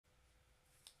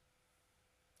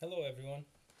Hello everyone.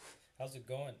 How's it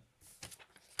going?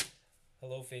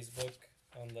 Hello Facebook.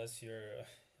 Unless you're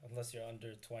unless you're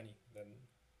under 20, then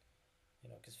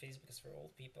cuz Facebook is for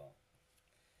old people.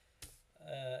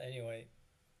 Anyway,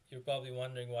 you're probably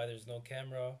wondering why there's no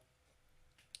camera.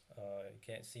 You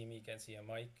can't see me, you can't see a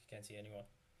mic, you can't see anyone.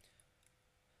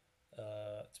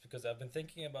 It's because I've been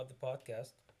thinking about the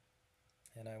podcast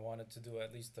and I wanted to do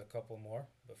at least a couple more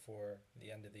before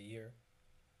the end of the year.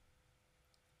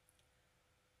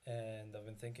 And I've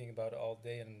been thinking about it all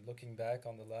day and looking back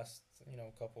on the last,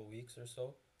 couple weeks or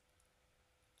so.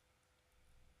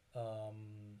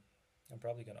 Um, I'm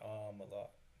probably gonna a lot.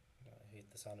 I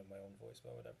hate the sound of my own voice,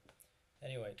 but whatever.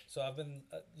 Anyway, so I've been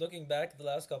looking back the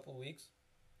last couple of weeks.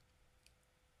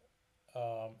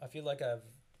 I feel like I've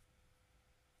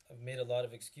made a lot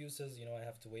of excuses. I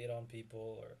have to wait on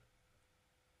people, or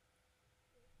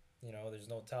there's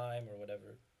no time or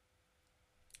whatever.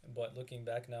 But looking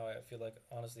back now, I feel like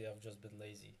honestly I've just been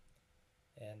lazy.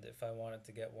 And if I wanted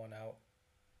to get one out,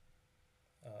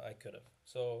 I could have.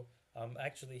 So I'm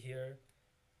actually here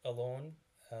alone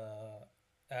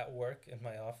at work in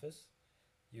my office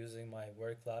using my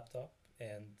work laptop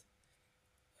and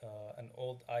an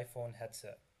old iPhone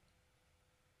headset.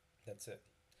 That's it.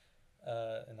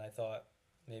 And I thought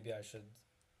maybe I should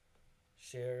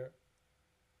share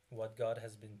what God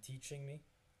has been teaching me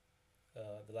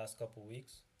the last couple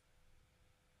weeks.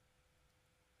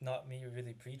 Not me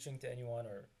really preaching to anyone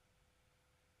or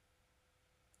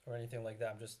anything like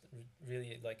that. I'm just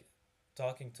really like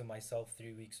talking to myself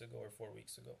 3 weeks ago or 4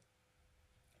 weeks ago.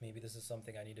 Maybe this is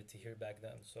something I needed to hear back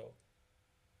then. So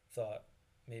thought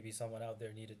maybe someone out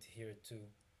there needed to hear it too.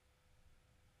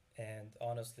 And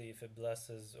honestly, if it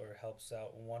blesses or helps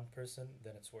out one person,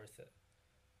 then it's worth it.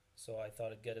 So I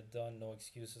thought I'd get it done, no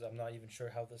excuses. I'm not even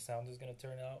sure how the sound is going to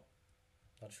turn out.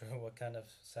 Not sure what kind of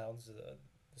sounds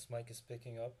this mic is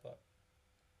picking up, but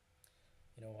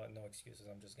you know what? No excuses.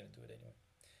 I'm just going to do it anyway.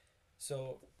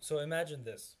 So imagine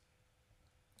this.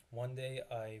 One day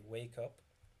I wake up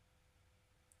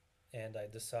and I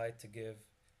decide to give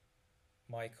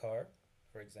my car,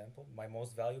 for example, my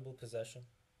most valuable possession,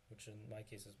 which in my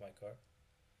case is my car,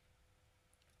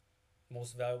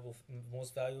 most valuable,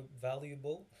 most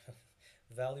valuable,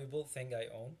 valuable thing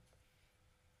I own,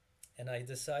 and I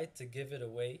decide to give it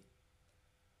away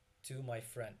to my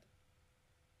friend,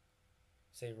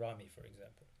 say Rami, for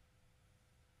example.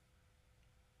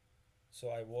 So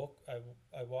I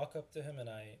walk up to him and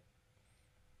I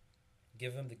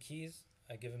give him the keys.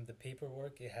 I give him the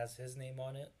paperwork. It has his name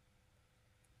on it,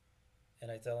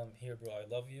 and I tell him, "Here, bro, I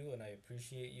love you and I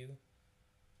appreciate you.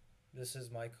 This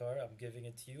is my car. I'm giving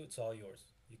it to you. It's all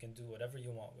yours. You can do whatever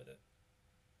you want with it."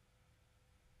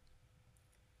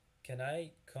 Can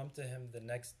I come to him the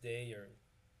next day or,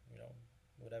 you know,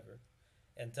 whatever,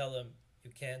 and tell him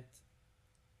you can't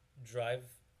drive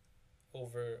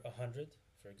over 100,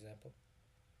 for example?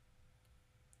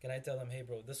 Can I tell him, "Hey,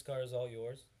 bro, this car is all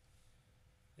yours.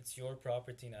 It's your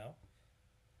property now.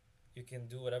 You can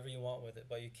do whatever you want with it,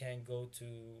 but you can't go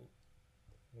to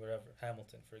wherever,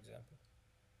 Hamilton, for example."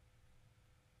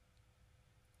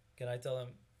 Can I tell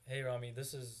him, "Hey, Rami,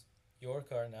 this is your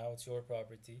car now. It's your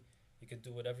property. You can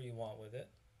do whatever you want with it,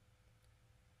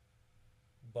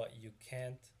 but you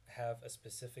can't have a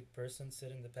specific person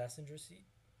sit in the passenger seat"?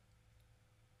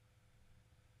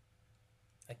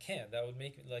 I can't. That would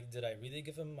make me like, did I really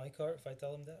give him my car if I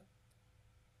tell him that?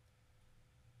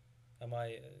 Am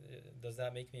I? Does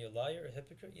that make me a liar, a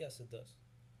hypocrite? Yes, it does.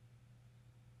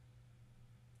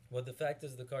 But the fact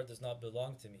is, the car does not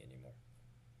belong to me anymore.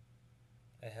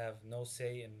 I have no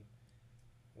say in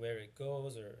where it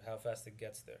goes or how fast it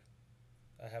gets there.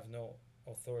 I have no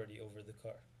authority over the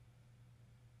car.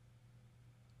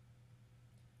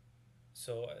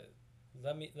 So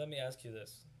let me ask you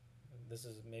this. This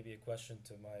is maybe a question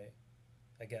to my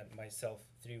again myself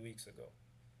 3 weeks ago,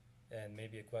 and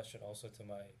maybe a question also to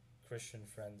my Christian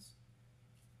friends,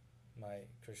 my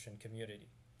Christian community.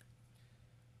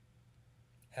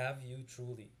 Have you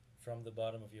truly, from the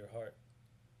bottom of your heart,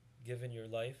 given your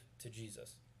life to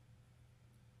Jesus?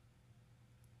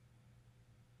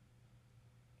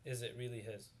 Is it really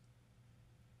His?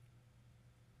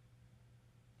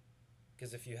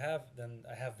 Because if you have, then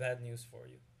I have bad news for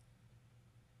you.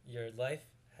 Your life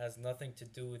has nothing to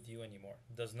do with you anymore.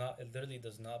 Does not it literally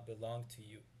does not belong to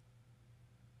you.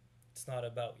 It's not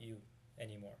about you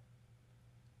anymore.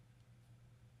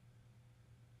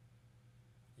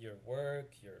 Your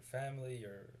work, your family,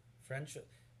 your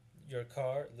friendship, your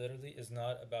car literally is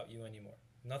not about you anymore.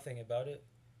 Nothing about it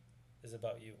is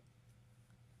about you.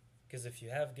 Because if you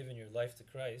have given your life to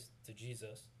Christ, to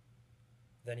Jesus,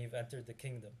 then you've entered the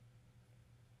kingdom.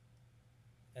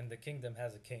 and the kingdom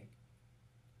has a king.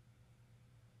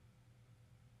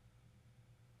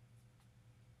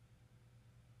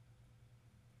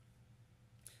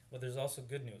 But there's also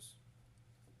good news,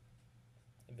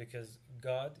 because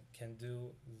God can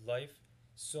do life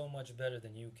so much better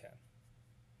than you can.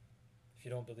 If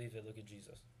you don't believe it, look at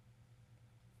Jesus.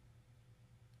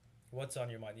 What's on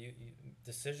your mind?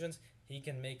 Decisions. He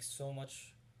can make so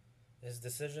much. His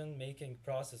decision making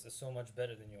process is so much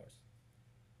better than yours.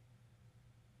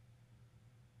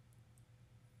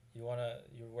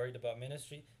 You're worried about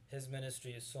ministry. His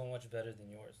ministry is so much better than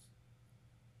yours.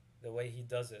 The way he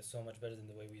does it is so much better than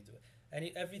the way we do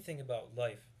it. Everything about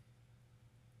life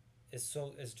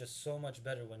is just so much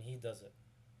better when he does it.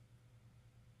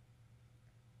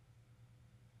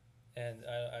 And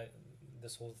I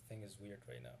this whole thing is weird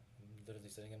right now. I'm literally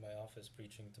sitting in my office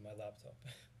preaching to my laptop.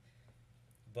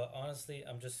 But honestly,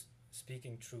 I'm just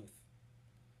speaking truth.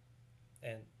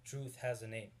 And truth has a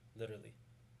name, literally.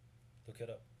 Look it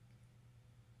up.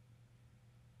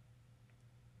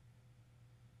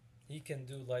 He can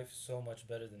do life so much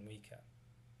better than we can.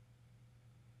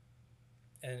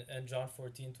 And John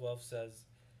 14:12 says,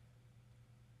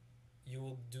 "You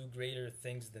will do greater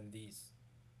things than these."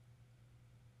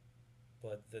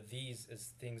 But these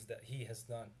is things that he has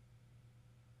done.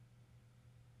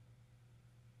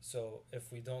 So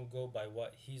if we don't go by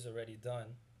what he's already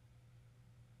done,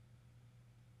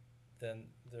 then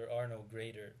there are no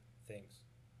greater things.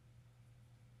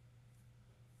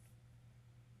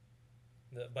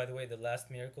 By the way, the last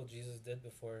miracle Jesus did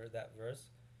before that verse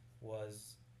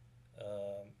was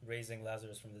raising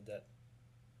Lazarus from the dead.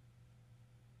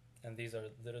 And these are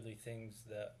literally things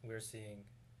that we're seeing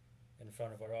in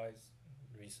front of our eyes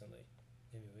recently.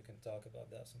 Maybe we can talk about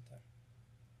that sometime.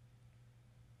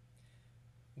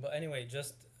 But anyway,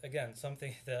 just again,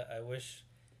 something that I wish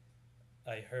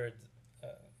I heard, uh,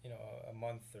 a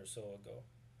month or so ago,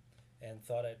 and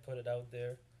thought I'd put it out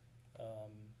there.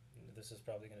 Um, this is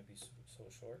probably going to be so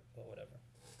short, but whatever.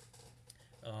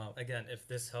 Again, if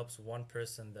this helps one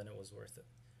person, then it was worth it.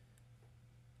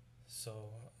 So,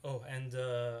 oh, and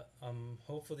I'm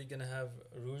hopefully gonna have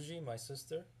Ruji, my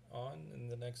sister, on in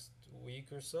the next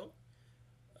week or so.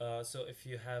 So if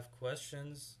you have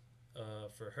questions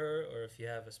for her, or if you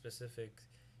have a specific,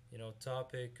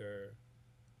 topic or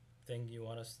thing you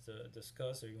want us to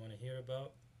discuss or you want to hear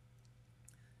about,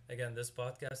 again, this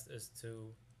podcast is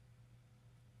to,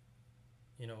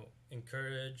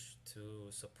 encourage,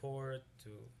 to support,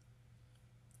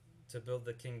 to build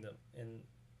the kingdom in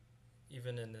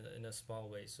even in a small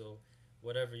way. So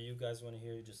whatever you guys want to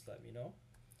hear, just let me know.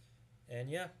 And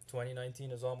yeah,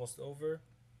 2019 is almost over.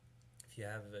 If you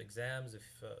have exams, if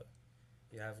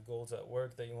you have goals at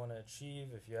work that you want to achieve,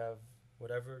 if you have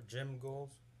whatever gym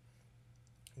goals,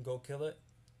 go kill it.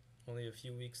 Only a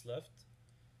few weeks left,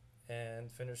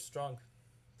 and finish strong.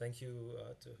 Thank you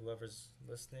to whoever's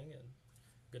listening, and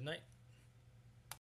good night.